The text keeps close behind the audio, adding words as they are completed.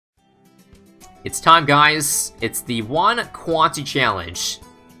It's time, guys. It's the one Quincy challenge.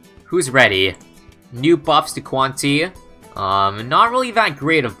 Who's ready? New buffs to Quincy. Not really that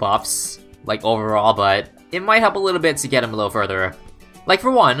great of buffs, like overall, but it might help a little bit to get him a little further. Like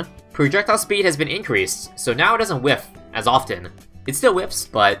for one, projectile speed has been increased, so now it doesn't whiff as often. It still whiffs,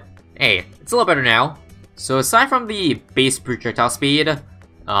 but hey, it's a little better now. So aside from the base projectile speed,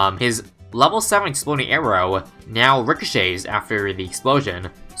 his level 7 exploding arrow now ricochets after the explosion.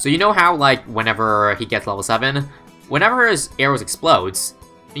 So you know how, like, whenever he gets level 7, whenever his arrows explodes,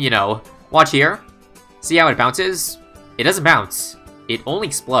 you know, watch here. See how it bounces? It doesn't bounce. It only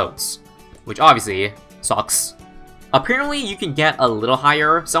explodes, which obviously sucks. Apparently you can get a little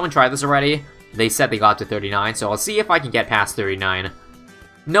higher. Someone tried this already. They said they got to 39, so I'll see if I can get past 39.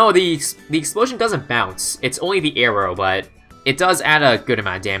 No, the explosion doesn't bounce. It's only the arrow, but it does add a good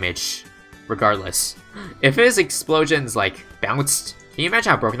amount of damage, regardless. If his explosions, like, bounced, can you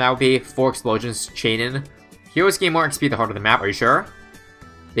imagine how broken that would be? 4 explosions chaining. Heroes gain more XP the harder the map, are you sure?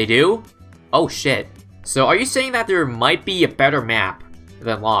 They do? Oh shit. So are you saying that there might be a better map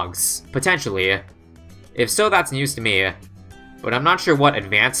than Logs? Potentially. If so, that's news to me. But I'm not sure what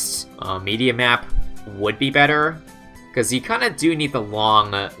advanced media map would be better. Because you kind of do need the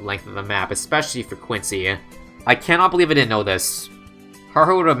long length of the map, especially for Quincy. I cannot believe I didn't know this. How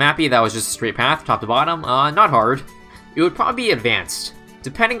hard would a map be that was just a straight path, top to bottom? Not hard. It would probably be advanced,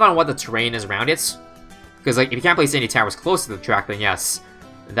 depending on what the terrain is around it. Because, like, if you can't place any towers close to the track, then yes,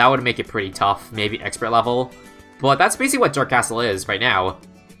 that would make it pretty tough, maybe expert level. But that's basically what Dark Castle is right now.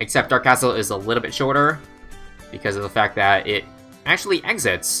 Except Dark Castle is a little bit shorter, because of the fact that it actually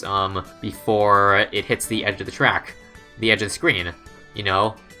exits before it hits the edge of the track. The edge of the screen, you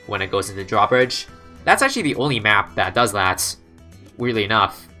know, when it goes into the drawbridge. That's actually the only map that does that, weirdly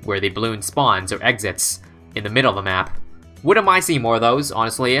enough, where the balloon spawns or exits in the middle of the map. Wouldn't mind seeing more of those,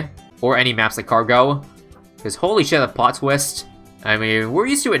 honestly, or any maps like Cargo, because holy shit, that plot twist. I mean, we're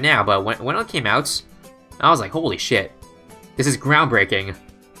used to it now, but when it came out, I was like, holy shit, this is groundbreaking.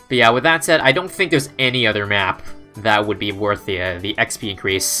 But yeah, with that said, I don't think there's any other map that would be worth the XP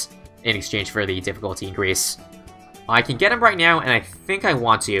increase in exchange for the difficulty increase. I can get him right now, and I think I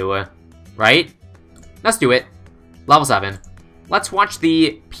want to, right? Let's do it. Level 7. Let's watch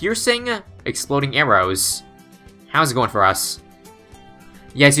the piercing exploding arrows. How's it going for us?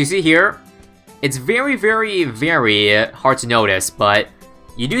 Yes, you see here, it's very, very, very hard to notice, but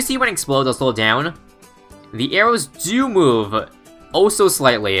you do see when it explodes, it'll slow down. The arrows do move oh so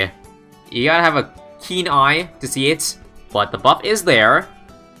slightly. You gotta have a keen eye to see it, but the buff is there.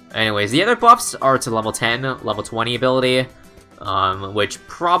 Anyways, the other buffs are to level 10, level 20 ability, which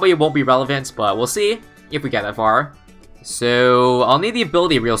probably won't be relevant, but we'll see if we get that far. So, I'll need the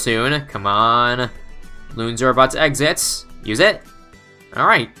ability real soon. Come on. Loons are about to exit. Use it.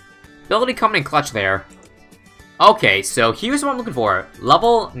 Alright. Ability coming in clutch there. Okay, so here's what I'm looking for.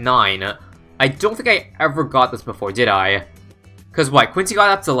 Level 9. I don't think I ever got this before, did I? Because what, Quincy got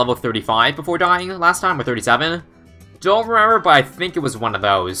up to level 35 before dying last time, or 37? Don't remember, but I think it was one of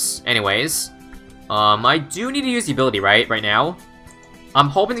those. Anyways, I do need to use the ability, right now. I'm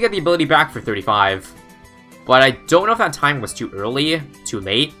hoping to get the ability back for 35. But I don't know if that time was too early, too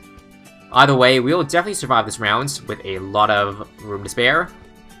late. Either way, we will definitely survive this round with a lot of room to spare.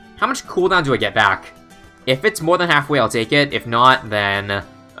 How much cooldown do I get back? If it's more than halfway, I'll take it. If not, then,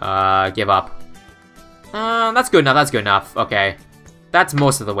 give up. That's good enough, that's good enough. Okay. That's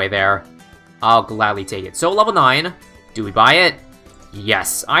most of the way there. I'll gladly take it. So, level 9. Do we buy it?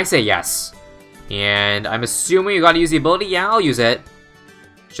 Yes. I say yes. And I'm assuming you gotta use the ability? Yeah, I'll use it.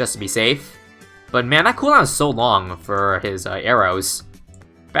 Just to be safe. But man, that cooldown is so long for his arrows.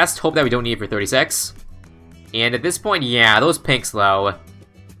 Best hope that we don't need it for 36. And at this point, yeah, those pinks though.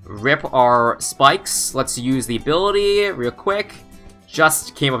 Rip our spikes. Let's use the ability real quick.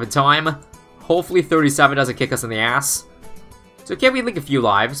 Just came up in time. Hopefully 37 doesn't kick us in the ass. It's okay if we leak a few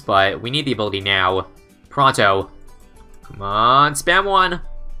lives, but we need the ability now. Pronto. Come on, spam one.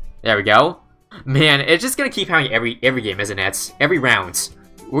 There we go. Man, it's just gonna keep happening every game, isn't it? Every round.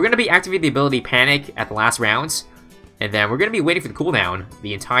 We're gonna be activating the ability Panic at the last round, and then we're gonna be waiting for the cooldown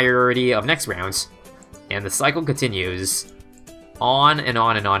the entirety of next round. And the cycle continues. On and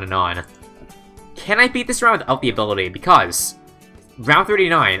on and on and on. Can I beat this round without the ability? Because round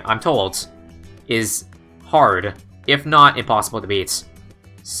 39, I'm told, is hard, if not impossible to beat.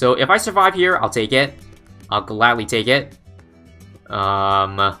 So if I survive here, I'll take it. I'll gladly take it.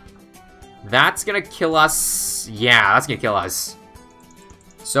 That's gonna kill us. Yeah, that's gonna kill us.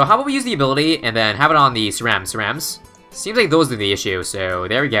 So how about we use the ability and then have it on the Cerams. Seems like those are the issue, so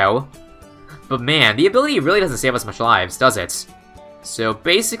there we go. But man, the ability really doesn't save us much lives, does it? So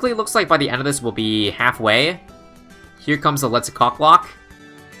basically, looks like by the end of this, we'll be halfway. Here comes the Let's Cock Block.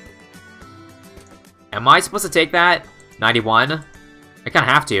 Am I supposed to take that? 91? I kinda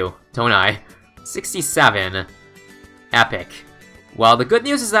have to, don't I? 67. Epic. Well, the good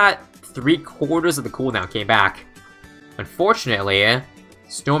news is that 3/4 of the cooldown came back. Unfortunately,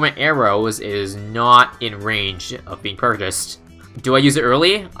 Storm and Arrows is not in range of being purchased. Do I use it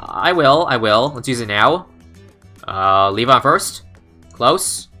early? I will. Let's use it now. Leave on first.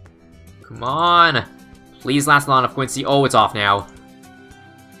 Close. Come on. Please last long enough, Quincy. Oh, it's off now.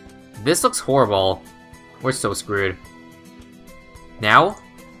 This looks horrible. We're so screwed. Now,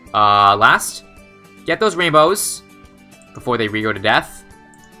 last. Get those rainbows before they re-go to death.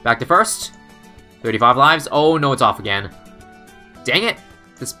 Back to first. 35 lives. Oh, no, it's off again. Dang it.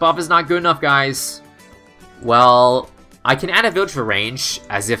 This buff is not good enough, guys. Well, I can add a village for range,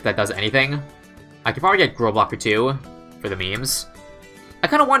 as if that does anything. I could probably get Grow Blocker 2 for the memes. I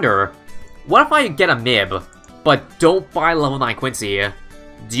kind of wonder, what if I get a Mib, but don't buy level 9 Quincy?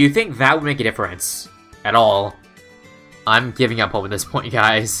 Do you think that would make a difference? At all? I'm giving up hope at this point,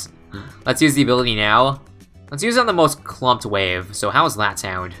 guys. Let's use the ability now. Let's use it on the most clumped wave. So how's that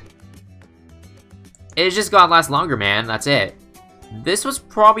sound? It just gotta last longer, man. That's it. This was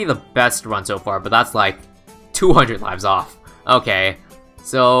probably the best run so far, but that's like 200 lives off. Okay,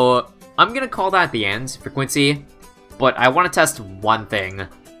 so I'm gonna call that the end for Quincy, but I want to test one thing.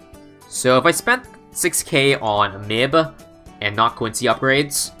 So if I spent 6k on Mib and not Quincy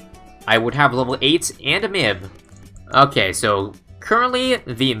upgrades, I would have level 8 and a Mib. Okay, so currently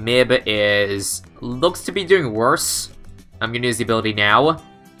the Mib looks to be doing worse. I'm gonna use the ability now.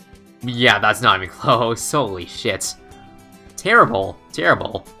 Yeah, that's not even close. Holy shit. Terrible.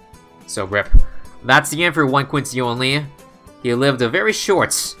 So rip. That's the end for one Quincy only. He lived a very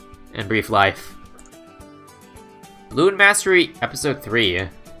short and brief life. Bloon Mastery Episode 3.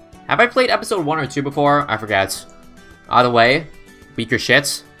 Have I played Episode 1 or 2 before? I forget. Either way, weaker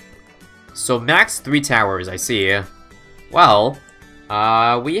shit. So max 3 towers, I see. Well,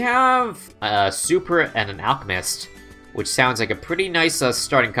 we have a Super and an Alchemist, which sounds like a pretty nice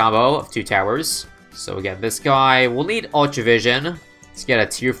starting combo of 2 towers. So we get this guy. We'll need Ultra Vision to get a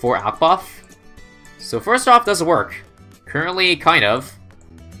tier 4 Alch buff. So first off, does it work? Currently, kind of.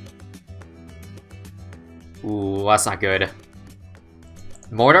 Ooh, that's not good.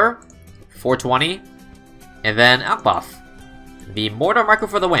 Mortar, 420, and then Alch buff. The Mortar Micro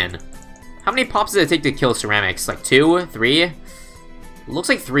for the win. How many pops does it take to kill ceramics? Like 2? 3? Looks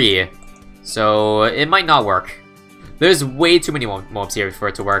like 3. So it might not work. There's way too many mobs here for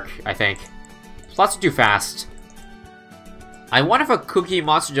it to work, I think. Plus are too fast. I wonder if a Cookie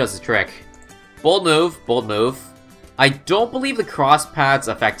Monster does the trick. Bold move, bold move. I don't believe the cross pads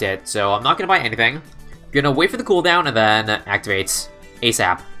affect it, so I'm not gonna buy anything. Gonna wait for the cooldown and then activate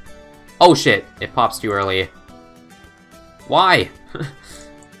ASAP. Oh shit, it pops too early. Why?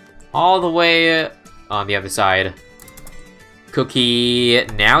 All the way on the other side. Cookie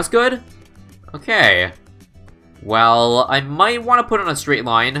now's good? Okay. Well, I might want to put it on a straight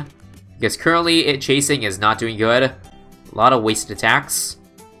line, because currently it chasing is not doing good. A lot of wasted attacks.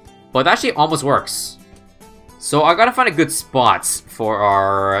 But it actually almost works. So I gotta find a good spot for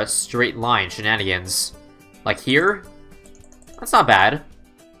our straight line shenanigans. Like here? That's not bad.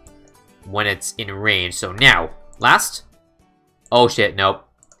 When it's in range. So now, last? Oh shit, nope.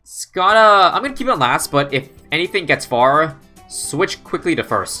 It's gotta... I'm gonna keep it on last, but if anything gets far, switch quickly to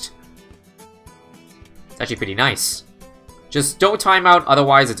first. It's actually pretty nice. Just don't time out,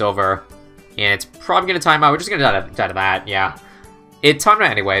 otherwise it's over. And it's probably gonna time out. We're just gonna die to that, yeah. It timed out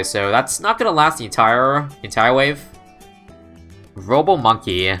anyway, so that's not gonna last the entire wave. Robo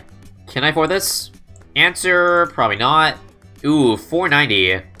Monkey. Can I afford this? Answer, probably not. Ooh,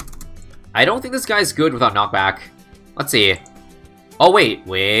 490. I don't think this guy's good without knockback. Let's see. Oh, wait.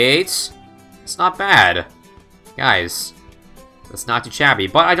 It's not bad. Guys, that's not too shabby,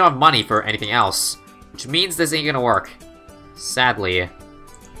 but I don't have money for anything else, which means this ain't gonna work. Sadly.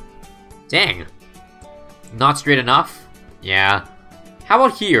 Dang. Not straight enough? Yeah. How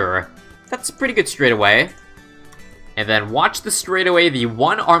about here? That's a pretty good straightaway. And then watch the straightaway, the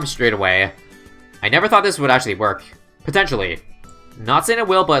one-arm straightaway. I never thought this would actually work. Potentially. Not saying it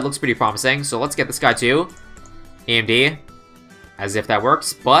will, but it looks pretty promising. So let's get this guy too. AMD. As if that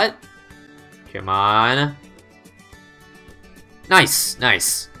works, but... Come on. Nice,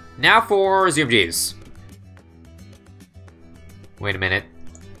 nice. Now for ZMGs. Wait a minute.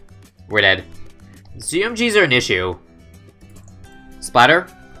 We're dead. ZMGs are an issue. Splatter.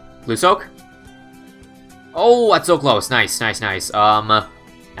 Blue Soak. Oh, that's so close. Nice, nice, nice.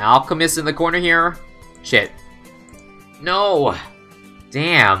 Alchemist in the corner here. Shit. No.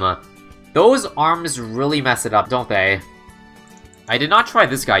 Damn. Those arms really mess it up, don't they? I did not try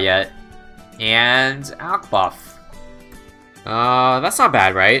this guy yet. And Alk buff. That's not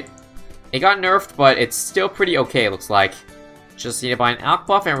bad, right? It got nerfed, but it's still pretty okay, looks like. Just need to buy an Alk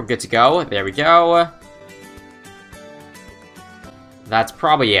buff and we're good to go. There we go. That's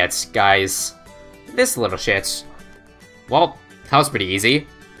probably it, guys. This little shit. Well, that was pretty easy.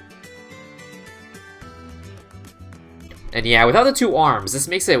 And yeah, without the 2 arms, this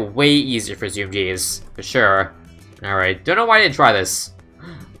makes it way easier for Zoom Gs, for sure. Alright, don't know why I didn't try this.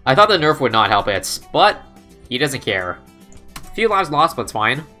 I thought the nerf would not help it, but he doesn't care. Few lives lost, but it's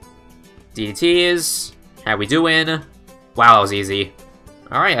fine. DDTs. How we doing? Wow, that was easy.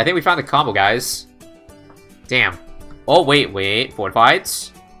 Alright, I think we found the combo, guys. Damn. Oh, wait. Fortified.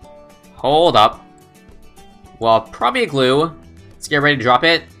 Hold up. Well, probably a glue. Let's get ready to drop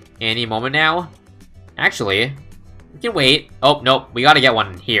it any moment now. Actually, we can wait. Oh, nope. We gotta get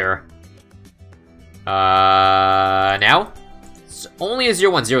one here. Now? It's only a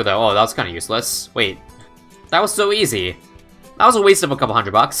 0-1-0 though. Oh, that was kind of useless. Wait. That was so easy. That was a waste of a couple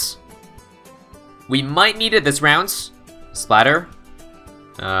 $100. We might need it this round. Splatter.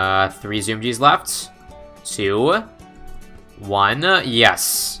 3 Zoom Gs left. 2. 1.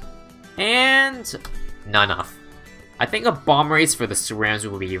 Yes. And not enough. I think a bomb race for the surrounds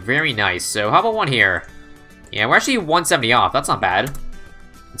will be very nice. So how about one here? Yeah, we're actually 170 off. That's not bad.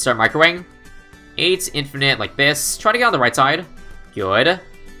 Let's start microwaving. 8 infinite like this. Try to get on the right side. Good.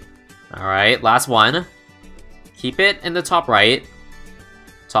 Alright, last one. Keep it in the top right.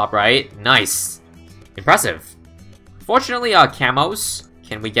 Top right. Nice. Impressive. Fortunately, camos.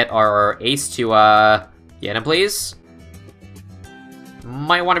 Can we get our ace to, get him, please?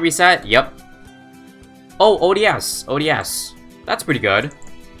 Might want to reset. Yep. Oh, ODS. ODS. That's pretty good.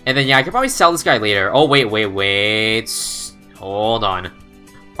 And then, yeah, I could probably sell this guy later. Oh, wait. Hold on.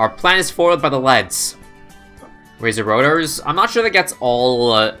 Our plan is foiled by the leads. Razor Rotors. I'm not sure that gets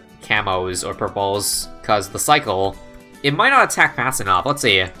all camos or purples, because the cycle, it might not attack fast enough. Let's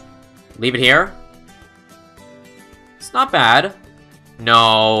see. Leave it here. It's not bad.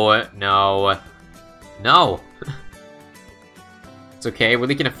 No. It's okay, we're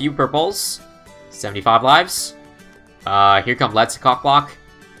leaking a few purples. 75 lives. Here come Let's Cock Block.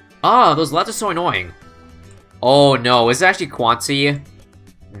 Ah, those Let's are so annoying. Oh no, is it actually Quincy?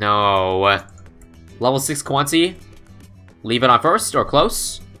 No. Level 6 Quincy. Leave it on first, or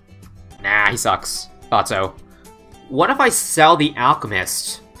close? Nah, he sucks. Thought so. What if I sell the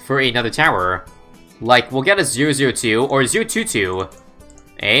Alchemist for another tower? Like, we'll get a 002 or 022.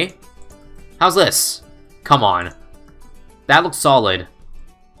 Eh? How's this? Come on. That looks solid,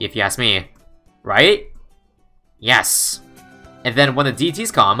 if you ask me. Right? Yes. And then when the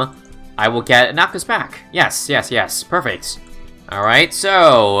DTs come, I will get an Alchemist back. Yes. Perfect. Alright,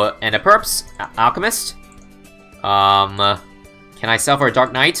 so, and a Perps, Alchemist. Can I sell for a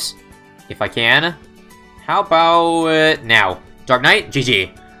Dark Knight? If I can. How about now? Dark Knight?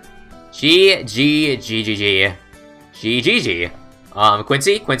 GG. GG.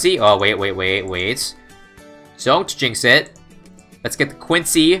 Quincy. Oh, wait. Don't jinx it. Let's get the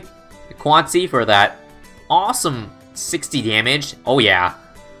Quincy for that awesome 60 damage. Oh, yeah.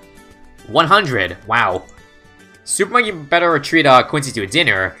 100. Wow. Superman, you better treat Quincy to a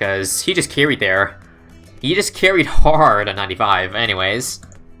dinner, because he just carried there. He just carried hard on 95. Anyways,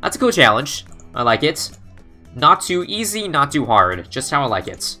 that's a cool challenge. I like it. Not too easy, not too hard. Just how I like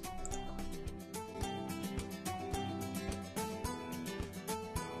it.